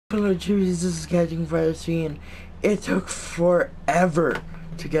Hello, Cheers, this is Catching Fire C, and it took forever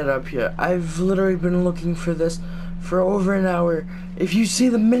to get up here. I've literally been looking for this for over an hour. If you see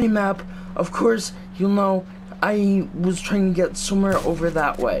the mini-map, of course, you'll know I was trying to get somewhere over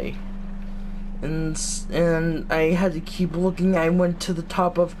that way. And I had to keep looking. I went to the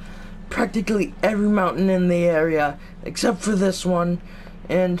top of practically every mountain in the area, except for this one,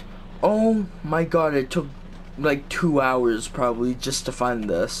 and oh my god, it took like 2 hours probably just to find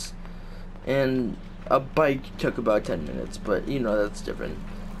this, and a bike took about 10 minutes, but you know, that's different.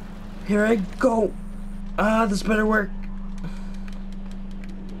 Here I go. This better work.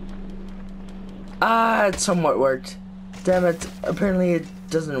 It somewhat worked. Damn it, apparently it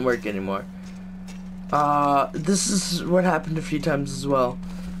doesn't work anymore. This is what happened a few times as well.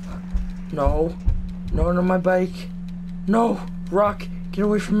 No, my bike. No, Rock, get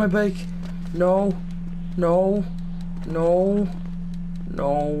away from my bike. No. I'm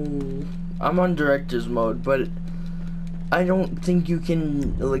on director's mode, but I don't think you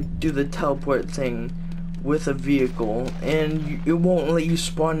can like do the teleport thing with a vehicle, and it won't let you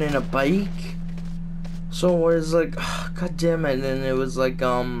spawn in a bike. So it was like, god damn it, and it was like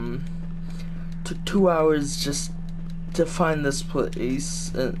took 2 hours just to find this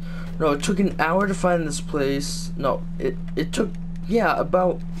place. No, it took an hour to find this place. No, it took, yeah,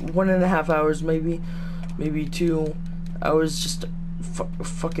 about 1.5 hours, maybe 2 hours just to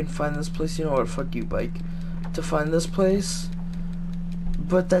fucking find this place. You know what, fuck you, bike. To find this place.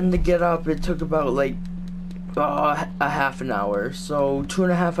 But then to get up, it took about like a half an hour. So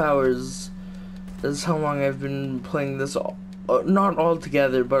 2.5 hours is how long I've been playing this, not all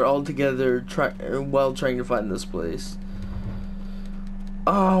together, but all together while trying to find this place.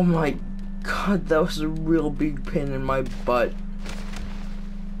 Oh my god, that was a real big pain in my butt.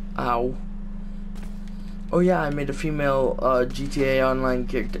 Ow. Oh yeah, I made a female GTA Online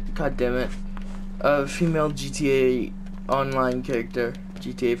character. God damn it. A female GTA Online character.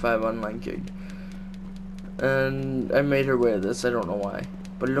 GTA 5 Online character. And I made her wear this. I don't know why.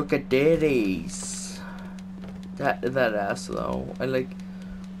 But look at daddies. That ass though. I like,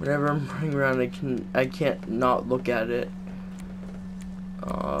 whenever I'm running around, I can't not look at it.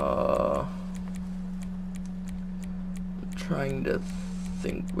 I'm trying to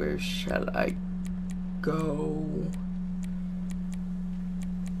think, where shall I go?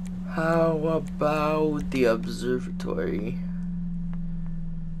 How about the observatory?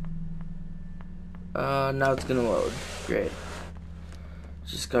 Now it's gonna load. Great.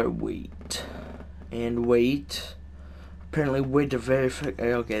 Just gotta wait. And wait. Apparently wait to verify.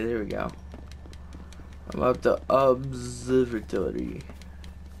 Okay, there we go. I'm at the observatory.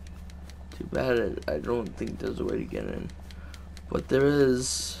 Too bad I don't think there's a way to get in. But there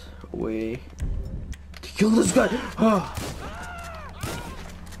is a way to kill this guy.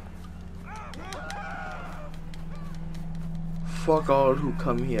 Fuck all who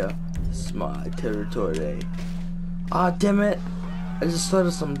come here. This is my territory. Damn it. I just thought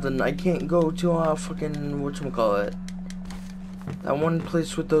of something. I can't go to fucking whatchamacallit. That one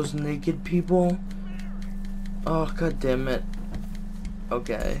place with those naked people. Oh, god damn it.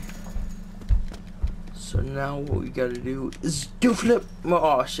 Okay. So now what we gotta do is do flip.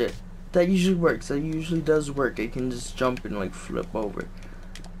 Oh shit. That usually works. That usually does work. I can just jump and like flip over.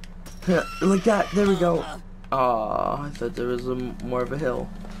 Like that. There we go. I thought there was more of a hill.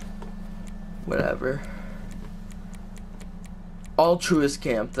 Whatever. Altruist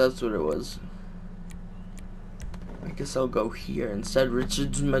camp. That's what it was. I guess I'll go here instead.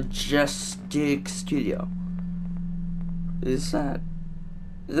 Richard's Majestic Studio. Is that?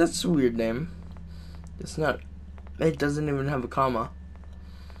 That's a weird name. It's not. It doesn't even have a comma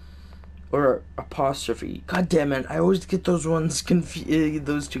or apostrophe. God damn it! I always get those ones confused.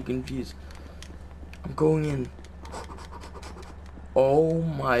 Those two confused. I'm going in. Oh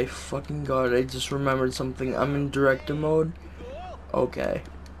my fucking god! I just remembered something. I'm in director mode. Okay.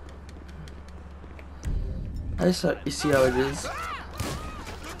 You see how it is.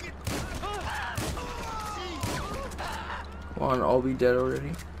 Come on, all be dead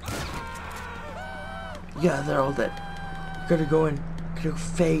already. Yeah, they're all dead. Gotta go in. Gotta go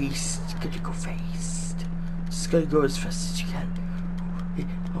fast. Gotta go fast. Just gotta go as fast as you can.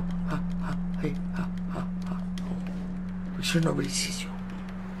 Hey, make sure nobody sees you.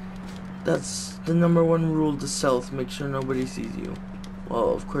 That's the #1 rule to stealth. Make sure nobody sees you. Well,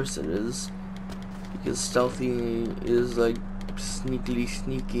 of course it is. Because stealthy is like sneakily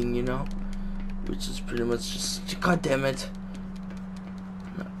sneaking, you know? Which is pretty much just, god damn it.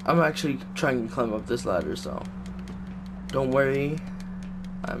 I'm actually trying to climb up this ladder, so don't worry.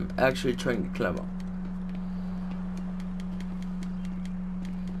 I'm actually trying to climb up.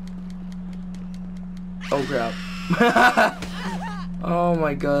 Oh crap. Oh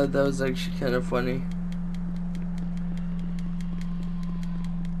my god, that was actually kind of funny.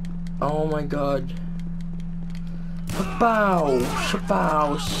 Oh my god. Bow,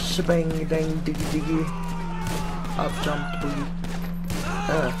 shabow, shabang dang diggy diggy. Up jump boogie.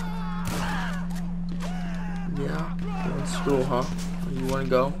 Yeah, let's go, huh? You wanna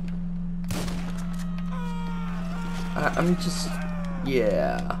go? I'm just,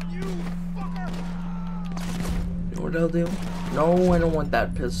 yeah. You know what I'll do? No, I don't want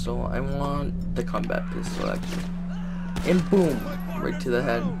that pistol. I want the combat pistol, actually. And boom, right to the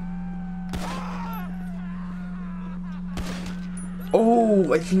head.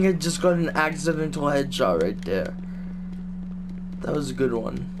 Oh, I think I just got an accidental headshot right there. That was a good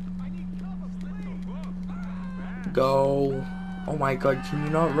one. Go. Oh my god, can you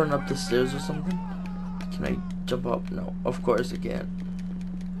not run up the stairs or something? Can I jump up? No, of course I can't.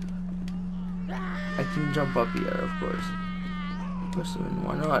 I can jump up here, of course. Of course, I mean,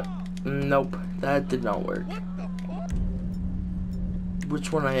 why not? Nope, that did not work.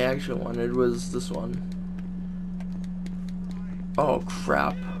 Which one I actually wanted was this one. Oh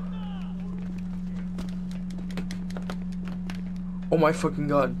crap. Oh my fucking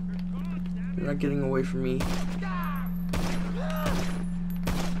god. You're not getting away from me.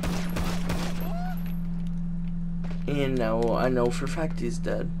 And now I know for a fact he's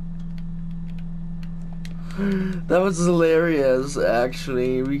dead. That was hilarious,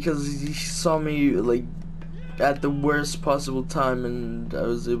 actually, because he saw me like at the worst possible time and I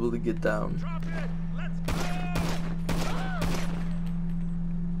was able to get down.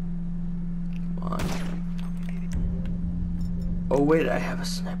 Come on. Oh wait, I have a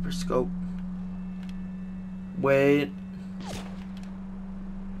sniper scope. Wait.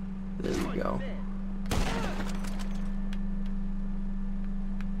 There we go.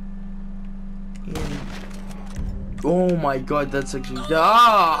 And oh my god, that's actually,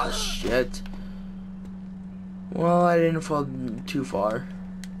 shit. Well, I didn't fall too far.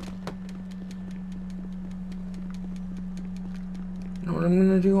 You know what I'm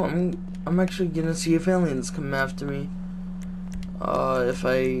gonna do? I'm actually gonna see if aliens come after me. If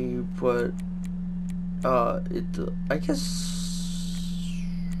I put I guess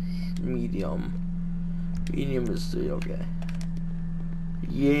medium. Medium is 3, okay.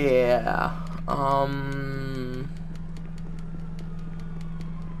 Yeah.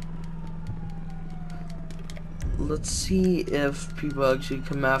 Let's see if people actually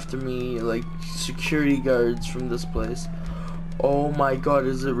come after me, like security guards from this place. Oh my god,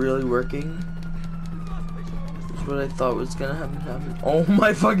 is it really working? That's what I thought was gonna happen. Oh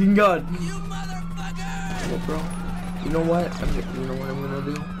my fucking god! What, bro? You know what? You know what I'm gonna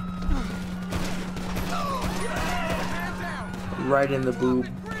do? Right in the boob.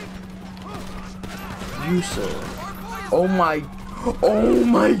 You sir. Oh my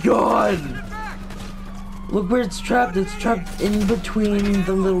god! Look where it's trapped. It's trapped in between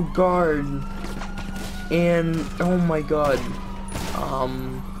the little guard. And oh my god.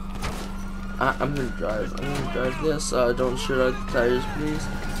 I'm gonna drive. I'm gonna drive this. Don't shoot out the tires, please.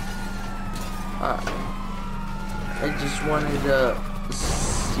 I just wanted to.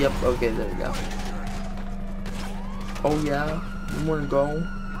 Yep. Okay. There we go. Oh yeah. You wanna go?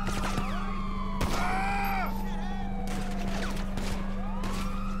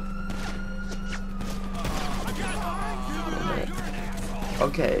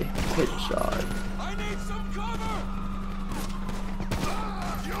 Okay, headshot.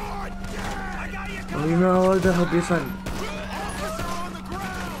 Oh, you're not allowed to help your friend.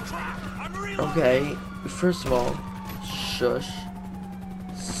 Okay, first of all, shush.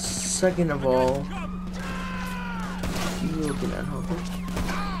 Second of all, what are you looking at, huh?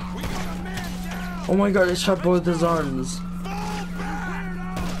 Oh my god, I shot both his arms.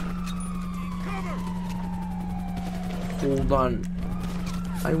 Hold on.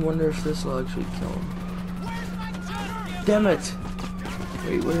 I wonder if this will actually kill him. Damn it!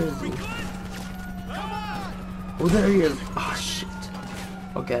 Wait, where is he? Oh, there he is. Oh shit.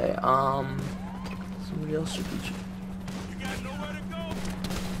 Okay, somebody else should be.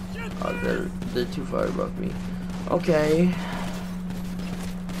 Oh, they're too far above me. Okay.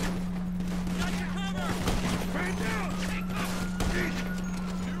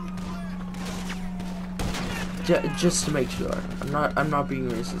 Just to make sure. I'm not being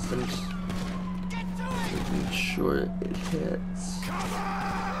racist. I'm just making sure it hits.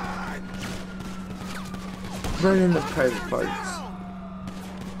 Right in the private parts.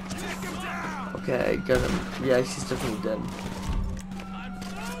 Okay, I got him. Yeah, he's definitely dead.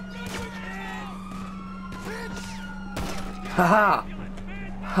 Haha!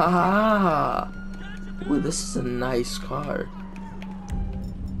 Haha! Ooh, this is a nice car.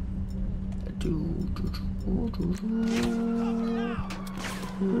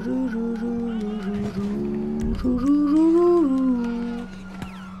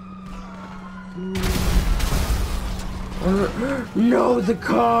 No, the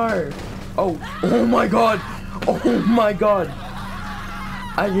car! Oh my god! Oh my god!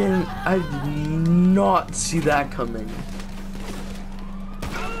 I did not see that coming.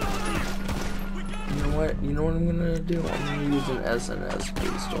 You know what I'm gonna do? I'm gonna use an SNS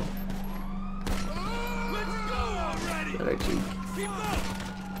pistol. That actually...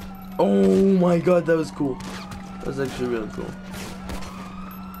 Oh my god, that was cool. That was actually really cool.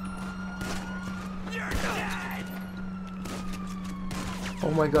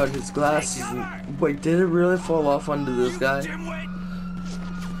 Oh my god, his glasses. Wait, did it really fall off onto this guy?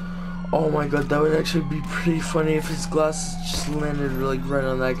 Oh my god, that would actually be pretty funny if his glasses just landed like right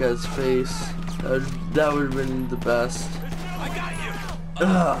on that guy's face. That would have been the best.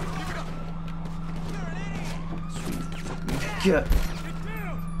 Ugh. Sweet fucking get.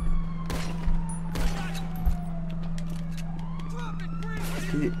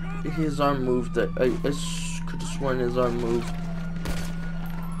 His arm moved. I could have sworn his arm moved.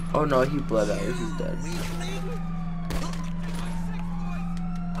 Oh no, he bled out. He's dead.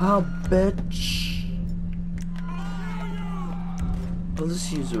 Oh, bitch. I'll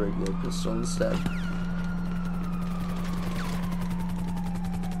just use a regular pistol instead.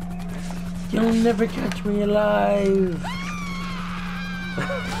 You'll never catch me alive.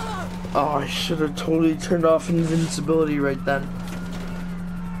 Oh, I should have totally turned off invincibility right then.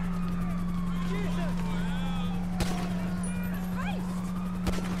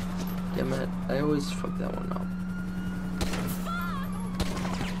 Damn it, I always fuck that one up.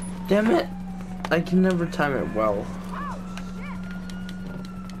 Damn it! I can never time it well.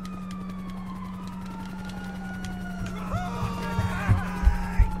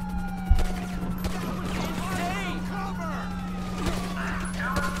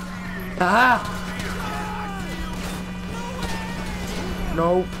 Ah!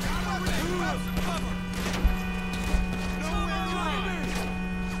 No.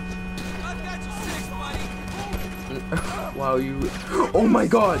 Wow, you. Oh my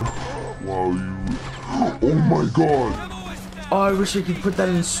god! Wow, you. Oh my god! Oh, I wish I could put that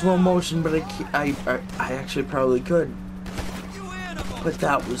in slow motion, but I can't. I actually probably could. But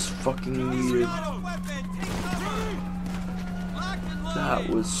that was fucking weird. That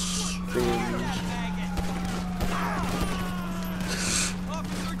was strange.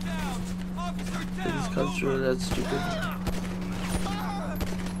 These cops were that stupid.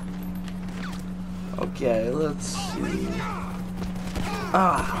 Okay, let's see.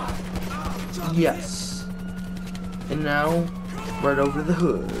 Ah, yes. And now, right over the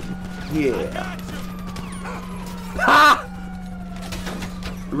hood. Yeah. Ha!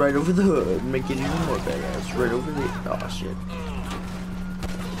 Right over the hood. Make it even more badass. Right over the. Oh shit.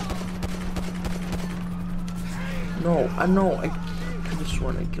 No, I know. I could have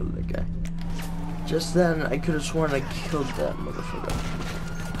sworn I killed that guy. Just then, I could have sworn I killed that motherfucker.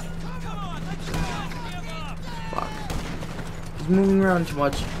 Fuck. He's moving around too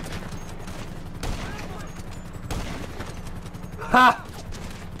much. Ha!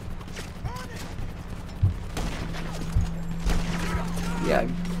 Yeah,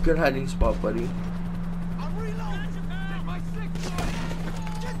 good hiding spot, buddy.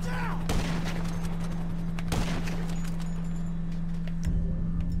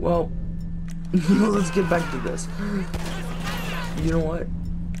 Well, let's get back to this. You know what?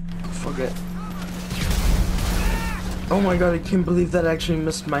 Fuck it. Oh my god, I can't believe that actually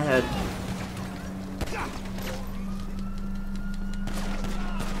missed my head.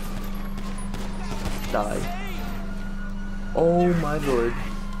 Die. Oh my lord.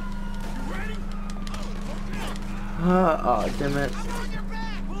 Ah, oh, damn it.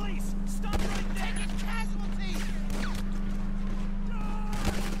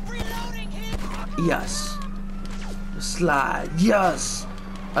 Yes. Slide. Yes.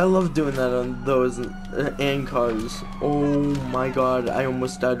 I love doing that on those and cars. Oh my god, I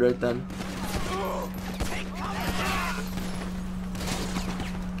almost died right then.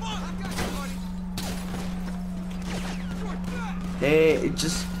 Hey,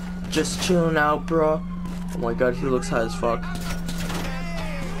 just chilling out, bro. Oh my god, he looks high as fuck.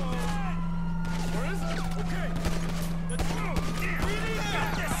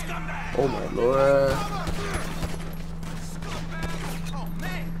 Oh my lord.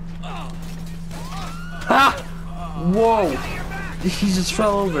 Ha! Whoa! He just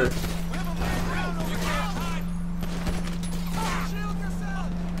fell over.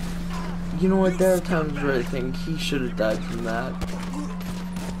 you know what? There are times where I think he should have died from that.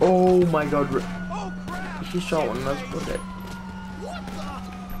 Oh my god. He shot one. Let's put it.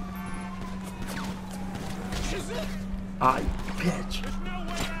 Ah, you bitch.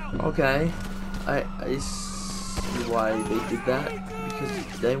 Okay. I see why they did that.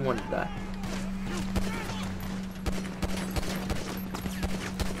 Because they wanted that.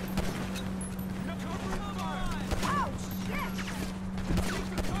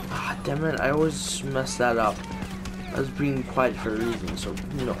 Ah, damn it. I always mess that up. I was being quiet for a reason, so,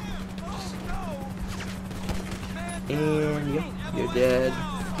 you know. And, yep, you're dead.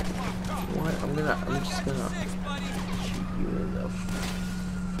 What? I'm just gonna shoot you in the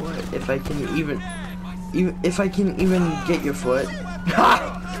foot. If I can even get your foot.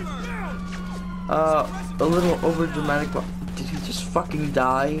 A little over dramatic, but did he just fucking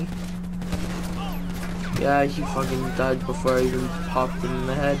die? Yeah, he fucking died before I even popped him in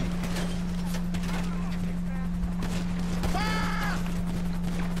the head.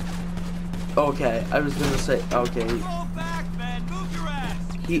 Okay, I was gonna say, okay.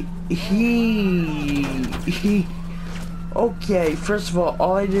 Okay, first of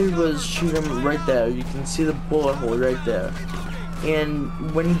all I did was shoot him right there. You can see the bullet hole right there. And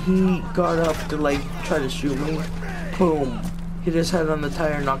when he got up to like try to shoot me, boom, hit his head on the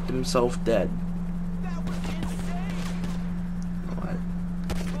tire, knocked himself dead. What?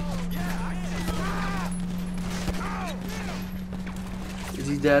 Is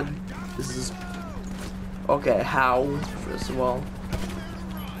he dead? This is okay. How? First of all,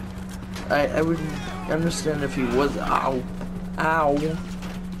 I would understand if he was. Ow, ow.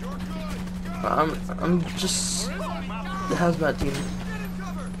 I'm just the hazmat team.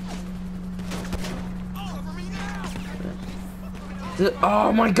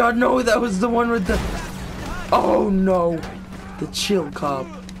 Oh my god, no! That was the one with the. Oh no, the chill cop.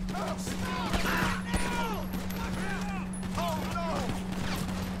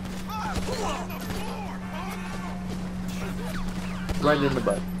 Right in the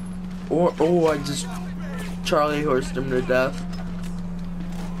butt. Or, oh, I just Charlie horsed him to death.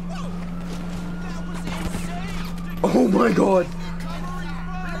 Oh my god!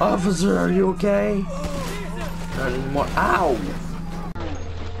 Officer, are you okay? Not anymore. Ow!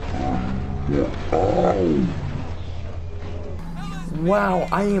 Wow,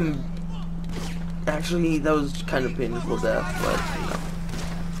 I am... Actually, that was kind of painful death, but, you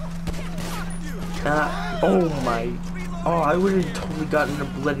know. Oh my... Oh, I would have totally gotten a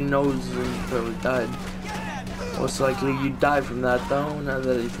bloody nose and probably died. Most likely you'd die from that though, now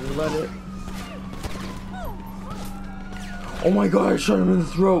that I think about it. Oh my god, I shot him in the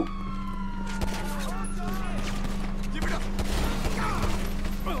throat.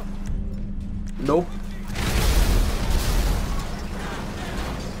 Nope.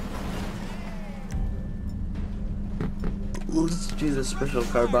 Let's do the special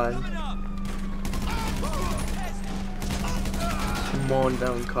carbine. Mowing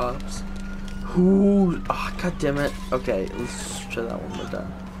down cops. Who? Oh, god damn it. Okay, let's try that one more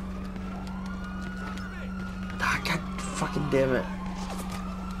time. Ah, god fucking damn it.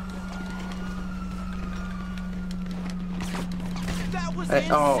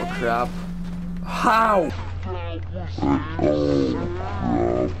 Oh crap. How?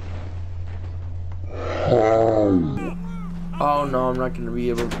 Oh no, I'm not gonna be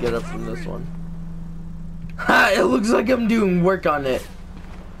able to get up from this one. Ha! It looks like I'm doing work on it.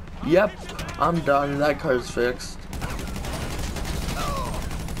 Yep, I'm done. That car's fixed.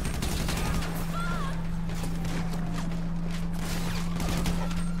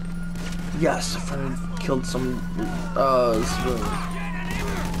 Yes, I finally killed some civilians.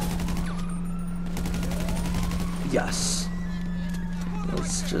 Yes.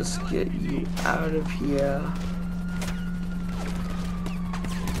 Let's just get you out of here.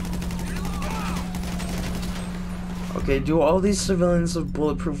 Okay, do all these civilians have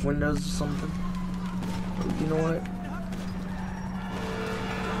bulletproof windows or something? You know what?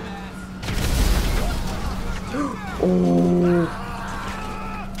 Oh.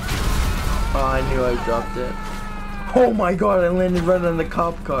 Oh, I knew I dropped it. Oh my god, I landed right on the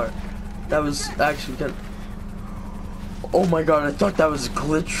cop car. That was actually kind of... Oh my god, I thought that was a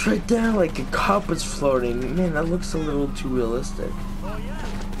glitch right there, like a cop was floating. Man, that looks a little too realistic.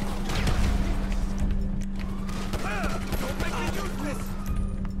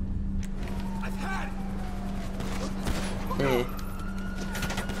 Hey.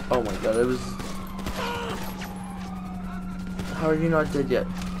 Oh my god, it was... How are you not dead yet?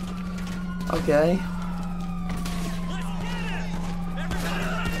 Okay.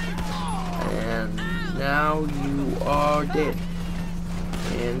 And now you are dead.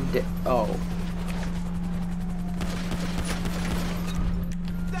 And oh.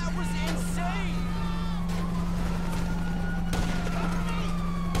 That was insane.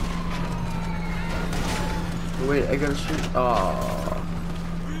 Wait, I gotta shoot. Oh.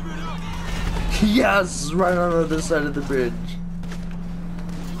 Yes, right on the other side of the bridge.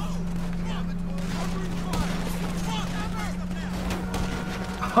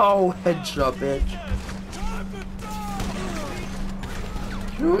 Oh, headshot, bitch.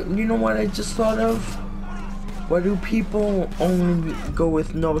 You know what I just thought of? Why do people only go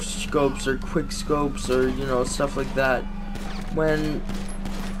with no scopes or quick scopes or, you know, stuff like that when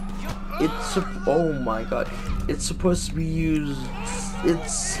it's, oh my god, it's supposed to be used,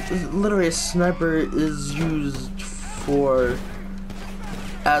 it's literally a sniper is used for,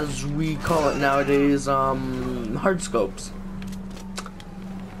 as we call it nowadays, hard scopes.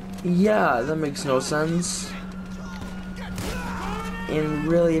 Yeah, that makes no sense. And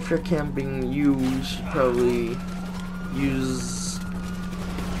really, if you're camping, you should probably use,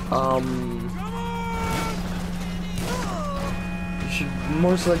 you should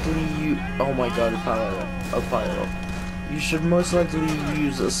most likely use, oh my god, a pyro. You should most likely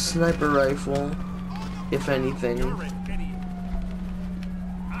use a sniper rifle, if anything.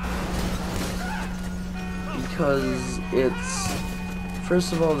 Because it's,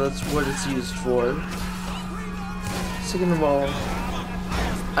 first of all, that's what it's used for. Second of all,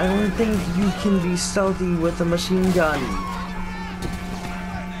 I don't think you can be stealthy with a machine gun.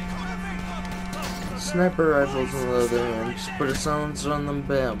 Sniper rifles, on the other hand, just put a silencer on them,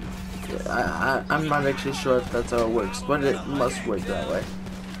 bam. I'm not actually sure if that's how it works, but it must work that way.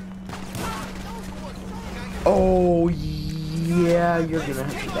 Oh, yeah, you're gonna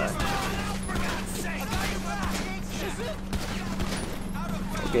have to die.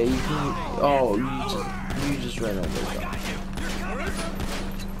 Okay, you can, oh, you just ran over the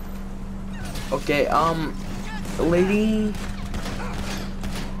okay, lady.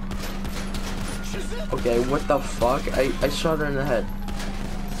 Okay, what the fuck? I shot her in the head.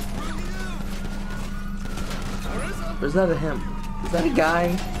 Or is that a him? Is that a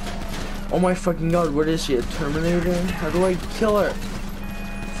guy? Oh my fucking god, what is she, a Terminator? How do I kill her?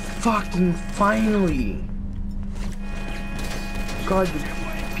 Fucking finally! God, you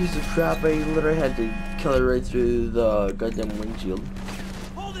piece of crap, I literally had to kill her right through the goddamn windshield.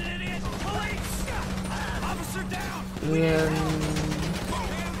 Hold it, idiot! Police! Officer down! And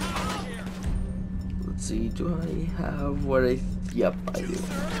let's see, do I have what I, yep, I do.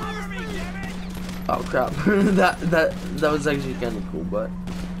 Cover me, damn it! Oh crap, that was actually kind of cool, but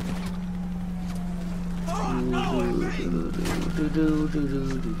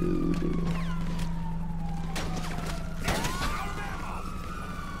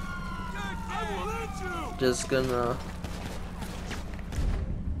just gonna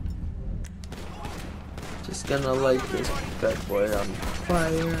light this bad boy on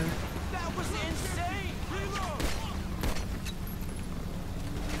fire. That was insane!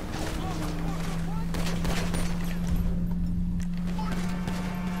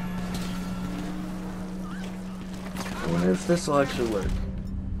 I wonder if this will actually work.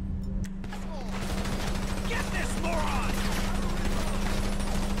 Get this moron!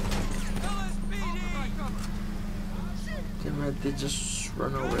 Damn it, they just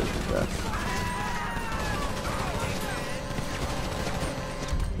run over to death.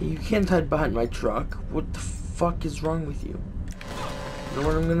 You can't hide behind my truck. What the fuck is wrong with you? You know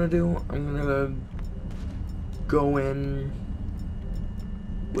what I'm gonna do? I'm gonna go in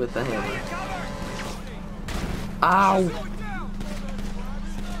with a hammer. Ow!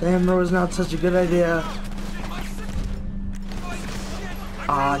 The hammer was not such a good idea.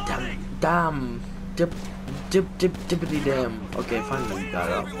 Ah, damn. Dippity damn. Okay, finally got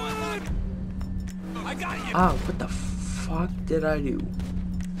up. Ah, what the fuck did I do?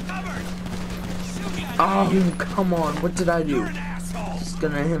 Oh, come on, what did I do? Just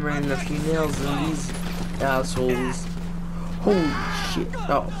gonna hammer in a few nails in these assholes. Holy shit.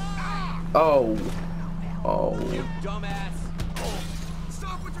 Oh. Oh. Oh. Dumbass!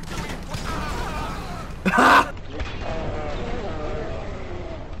 Stop what you're doing! Ha!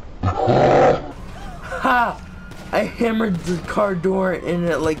 Ha! I hammered the car door and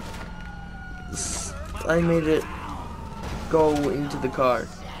it like I made it go into the car.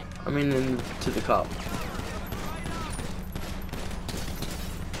 I mean into the cop.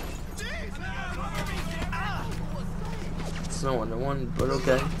 It's no 1-on-1, but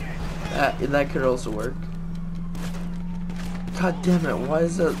okay. That could also work. God damn it, why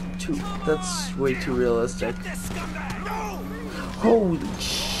is that too, that's way too realistic. Holy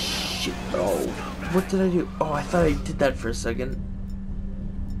shit, oh, what did I do? Oh, I thought I did that for a second.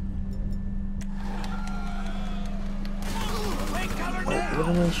 What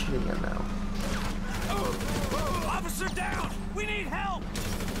am I shooting at now? Officer down! We need help!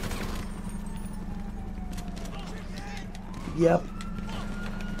 Yep.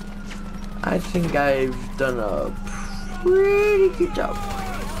 I think I've done a pretty good job.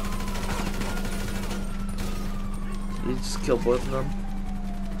 Did he just kill both of them?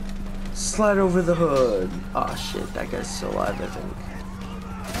 Slide over the hood. Aw, shit, that guy's still alive, I think.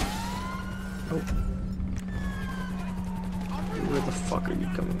 Oh. Where the fuck are you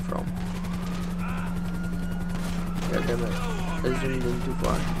coming from? God damn it. I zoomed in too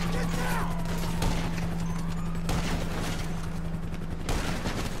far.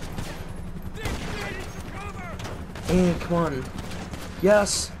 Hey, come on.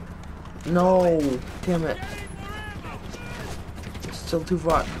 Yes! No! Damn it. Still too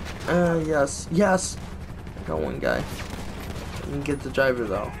far. Yes. Yes! I got one guy. I didn't get the driver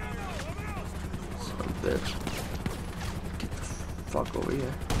though. Son of a bitch. Get the fuck over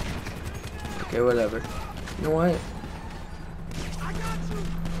here. Okay, whatever. You know what?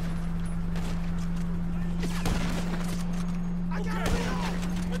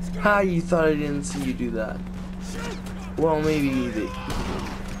 Ha, you thought I didn't see you do that. Well, maybe you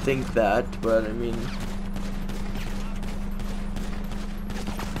think that, but I mean...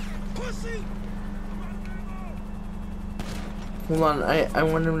 Hold on, I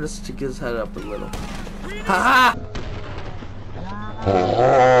want him to stick his head up a little. Ha ha!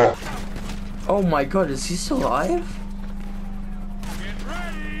 Oh my god, is he still alive?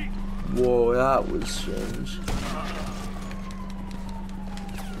 Whoa, that was strange.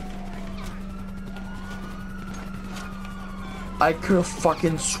 I could have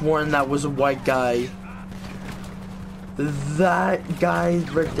fucking sworn that was a white guy. That guy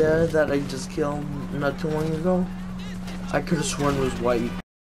right there that I just killed not too long ago, I could have sworn was white.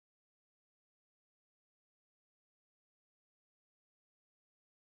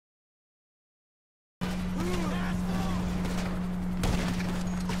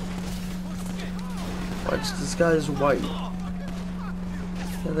 Watch, this guy is white.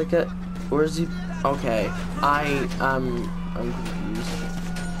 Yeah, that guy, where is he? Okay, I'm confused.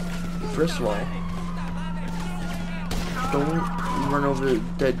 First of all, don't run over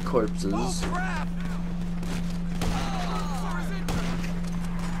dead corpses.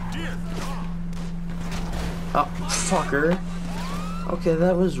 Oh, fucker. Okay,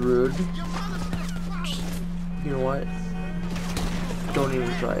 that was rude. Just, you know what? Don't even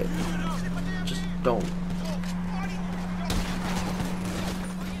try it. Just don't.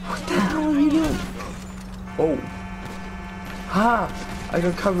 What the hell are you doing? Oh. Ha! I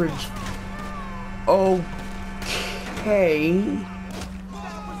got coverage. Okay.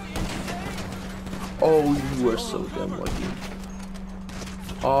 Oh, you are so damn lucky.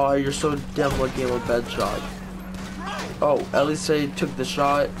 Oh, you're so damn lucky I'm a bad shot. Oh, at least I took the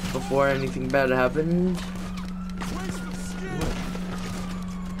shot before anything bad happened.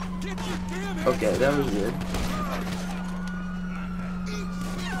 Okay, that was weird.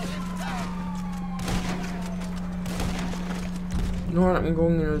 You know what? I'm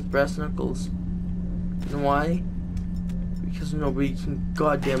going in with brass knuckles. You know why? Because nobody can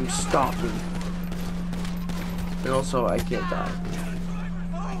goddamn stop me. And also, I can't die.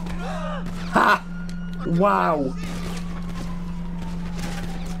 Ha! Wow!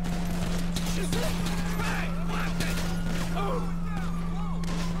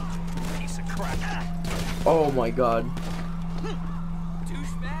 Oh my god.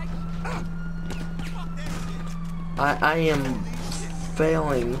 I am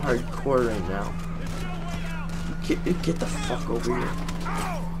failing hardcore right now. Get the fuck over here.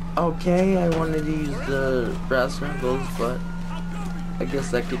 Okay, I wanted to use the brass knuckles, but I guess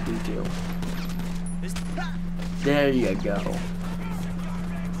that could do too. There you go.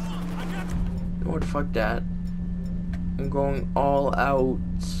 You know what? Fuck that. I'm going all out.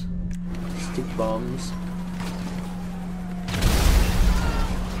 Stick bombs.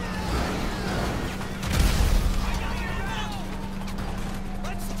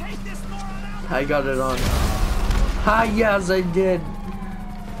 I got it on. Ha, yes, I did.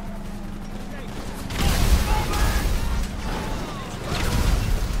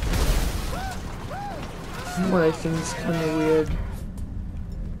 What I think is kind of weird,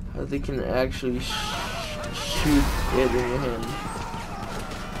 how they can actually shoot it in your hand.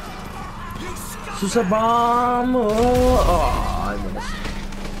 Suicide bomb! Oh, I missed.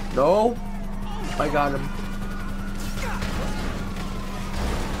 No, I got him.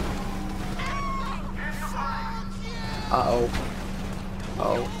 Uh-oh.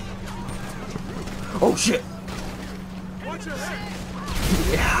 Oh. Oh, shit!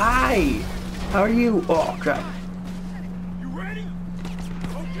 Hi! How are you? Oh, crap. You ready?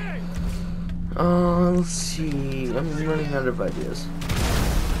 Let's see. I'm running out of ideas.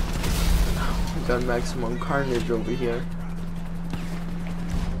 We got maximum carnage over here.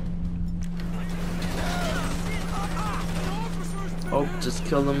 Oh, just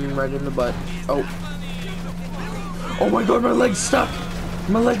killed him right in the butt. Oh. Oh my god, my leg's stuck!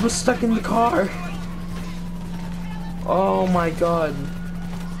 My leg was stuck in the car! Oh my god.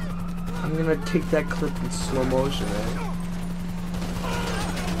 I'm gonna take that clip in slow motion,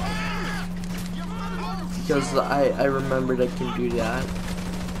 because I remembered I can do that.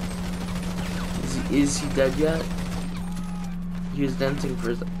 Is he dead yet? He was dancing for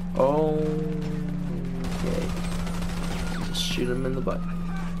his... Oh, okay. Just shoot him in the butt.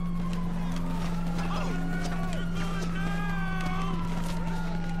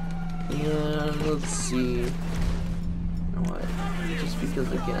 And let's see. You know what? Just because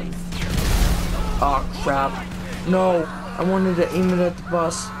again. Oh crap. No! I wanted to aim it at the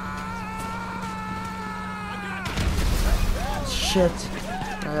bus. Shit.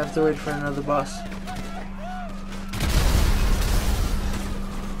 I have to wait for another bus.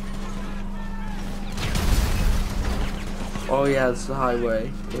 Oh yeah, it's the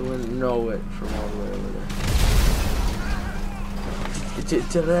highway. They wouldn't know it from all the way over there.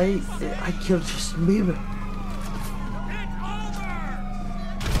 Did I killed Justin Bieber?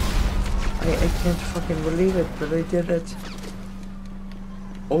 I can't fucking believe it, but I did it.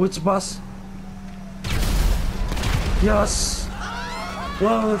 Oh, it's a bus. Yes!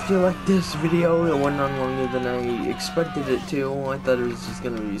 Well, if you like this video, it went on longer than I expected it to. I thought it was just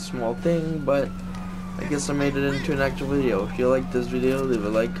gonna be a small thing, but I guess I made it into an actual video. If you like this video, leave a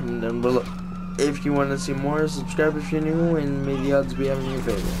like, comment down below. If you want to see more, subscribe if you're new, and may the odds be having your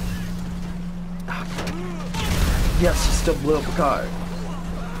favor. Yes, he still blew up a car.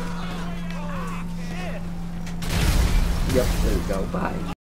 Yep, there we go. Bye.